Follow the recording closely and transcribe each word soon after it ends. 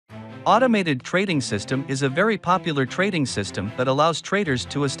Automated trading system is a very popular trading system that allows traders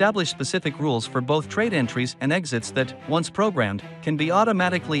to establish specific rules for both trade entries and exits that, once programmed, can be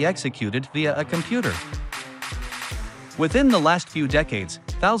automatically executed via a computer. Within the last few decades,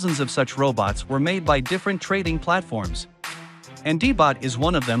 thousands of such robots were made by different trading platforms. And Dbot is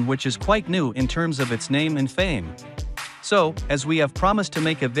one of them, which is quite new in terms of its name and fame. So, as we have promised to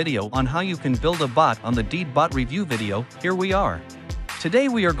make a video on how you can build a bot on the Dbot review video, here we are. Today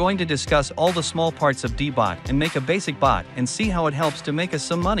we are going to discuss all the small parts of Dbot and make a basic bot and see how it helps to make us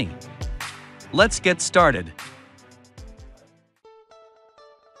some money. Let's get started.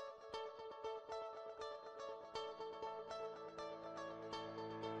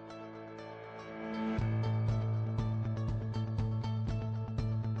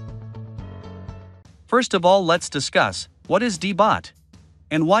 First of all, let's discuss what is Dbot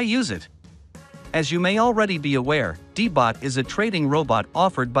and why use it. As you may already be aware, Dbot is a trading robot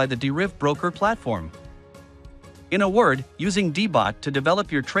offered by the Deriv broker platform. In a word, using Dbot to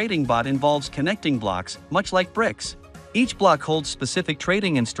develop your trading bot involves connecting blocks, much like bricks. Each block holds specific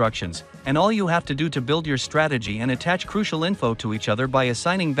trading instructions, and all you have to do to build your strategy and attach crucial info to each other by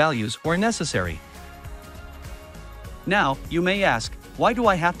assigning values where necessary. Now, you may ask, why do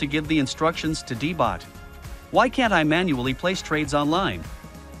I have to give the instructions to Dbot? Why can't I manually place trades online?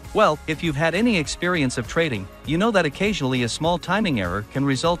 Well, if you've had any experience of trading, you know that occasionally a small timing error can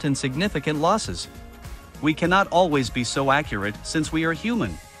result in significant losses. We cannot always be so accurate since we are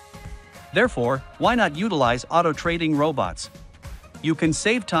human. Therefore, why not utilize auto-trading robots? You can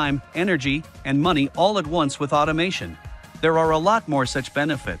save time, energy, and money all at once with automation. There are a lot more such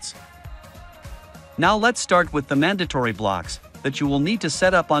benefits. Now let's start with the mandatory blocks that you will need to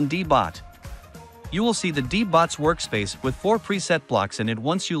set up on Dbot. You will see the Dbot's workspace with 4 preset blocks in it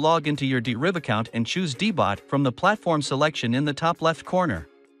once you log into your Deriv account and choose Dbot from the platform selection in the top left corner.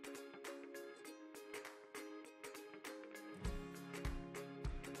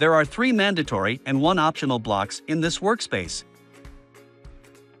 There are 3 mandatory and 1 optional blocks in this workspace.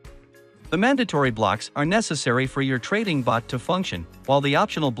 The mandatory blocks are necessary for your trading bot to function, while the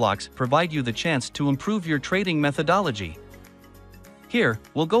optional blocks provide you the chance to improve your trading methodology. Here,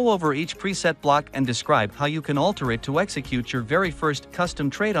 we'll go over each preset block and describe how you can alter it to execute your very first custom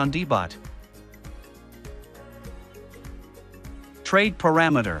trade on Dbot. Trade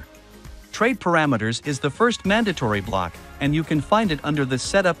Parameter. Trade Parameters is the first mandatory block, and you can find it under the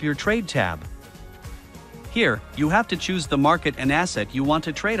Set Up Your Trade tab. Here, you have to choose the market and asset you want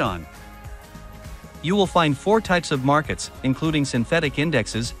to trade on. You will find 4 types of markets, including synthetic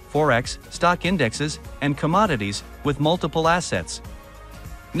indexes, forex, stock indexes, and commodities, with multiple assets.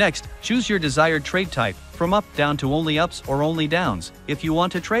 Next, choose your desired trade type, from up down to only ups or only downs, if you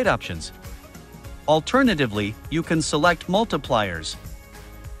want to trade options. Alternatively, you can select multipliers.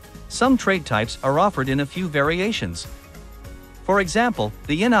 Some trade types are offered in a few variations. For example,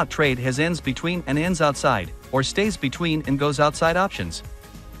 the in-out trade has ends between and ends outside, or stays between and goes outside options.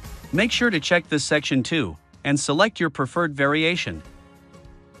 Make sure to check this section too, and select your preferred variation.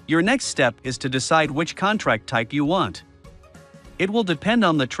 Your next step is to decide which contract type you want. It will depend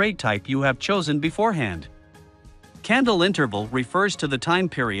on the trade type you have chosen beforehand. Candle interval refers to the time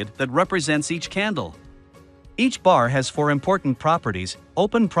period that represents each candle. Each bar has 4 important properties.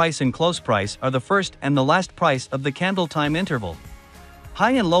 Open price and close price are the first and the last price of the candle time interval.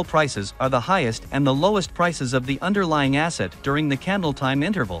 High and low prices are the highest and the lowest prices of the underlying asset during the candle time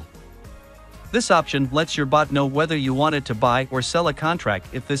interval. This option lets your bot know whether you want it to buy or sell a contract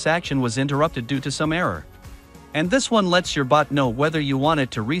if this action was interrupted due to some error. And this one lets your bot know whether you want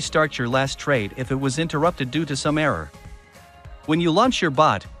it to restart your last trade if it was interrupted due to some error. When you launch your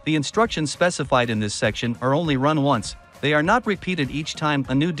bot, the instructions specified in this section are only run once. They are not repeated each time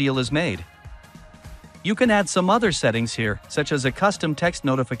a new deal is made. You can add some other settings here, such as a custom text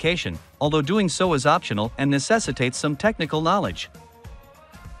notification, although doing so is optional and necessitates some technical knowledge.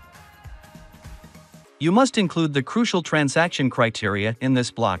 You must include the crucial transaction criteria in this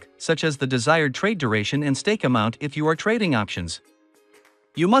block, such as the desired trade duration and stake amount if you are trading options.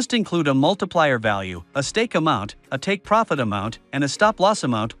 You must include a multiplier value, a stake amount, a take profit amount, and a stop loss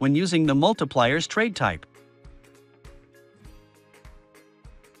amount when using the multiplier's trade type.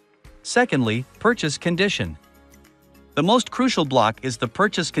 Secondly, purchase condition. The most crucial block is the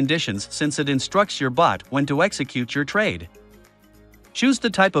purchase conditions since it instructs your bot when to execute your trade. Choose the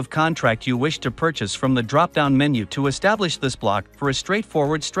type of contract you wish to purchase from the drop-down menu to establish this block for a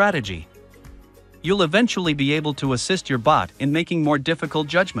straightforward strategy. You'll eventually be able to assist your bot in making more difficult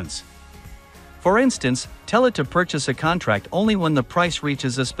judgments. For instance, tell it to purchase a contract only when the price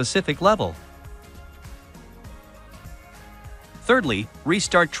reaches a specific level. Thirdly,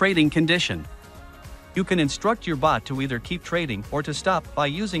 restart trading condition. You can instruct your bot to either keep trading or to stop by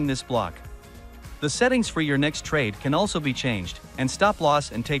using this block. The settings for your next trade can also be changed, and stop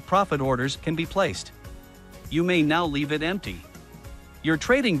loss and take profit orders can be placed. You may now leave it empty. Your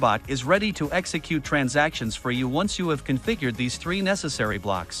trading bot is ready to execute transactions for you once you have configured these 3 necessary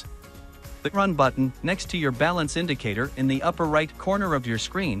blocks. The Run button next to your balance indicator in the upper right corner of your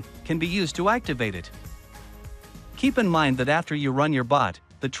screen can be used to activate it. Keep in mind that after you run your bot,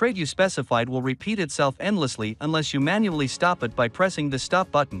 the trade you specified will repeat itself endlessly unless you manually stop it by pressing the Stop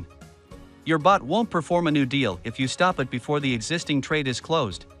button. Your bot won't perform a new deal if you stop it before the existing trade is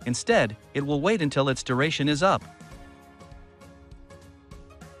closed. Instead, it will wait until its duration is up.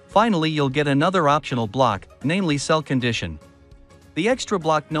 Finally, you'll get another optional block, namely Sell Condition. The extra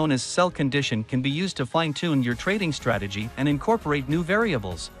block known as Sell Condition can be used to fine-tune your trading strategy and incorporate new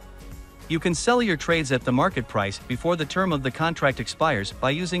variables. You can sell your trades at the market price before the term of the contract expires by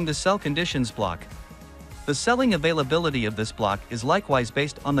using the Sell Conditions block. The selling availability of this block is likewise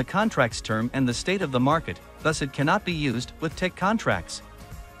based on the contract's term and the state of the market, thus it cannot be used with tick contracts.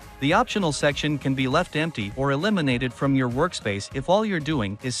 The optional section can be left empty or eliminated from your workspace if all you're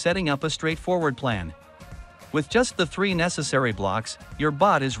doing is setting up a straightforward plan. With just the 3 necessary blocks, your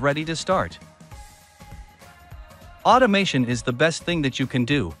bot is ready to start. Automation is the best thing that you can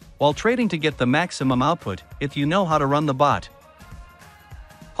do while trading to get the maximum output if you know how to run the bot.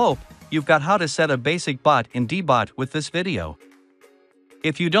 Hope you've got how to set a basic bot in Dbot with this video.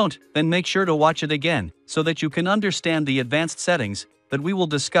 If you don't, then make sure to watch it again so that you can understand the advanced settings that we will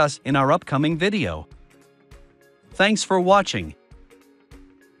discuss in our upcoming video. Thanks for watching.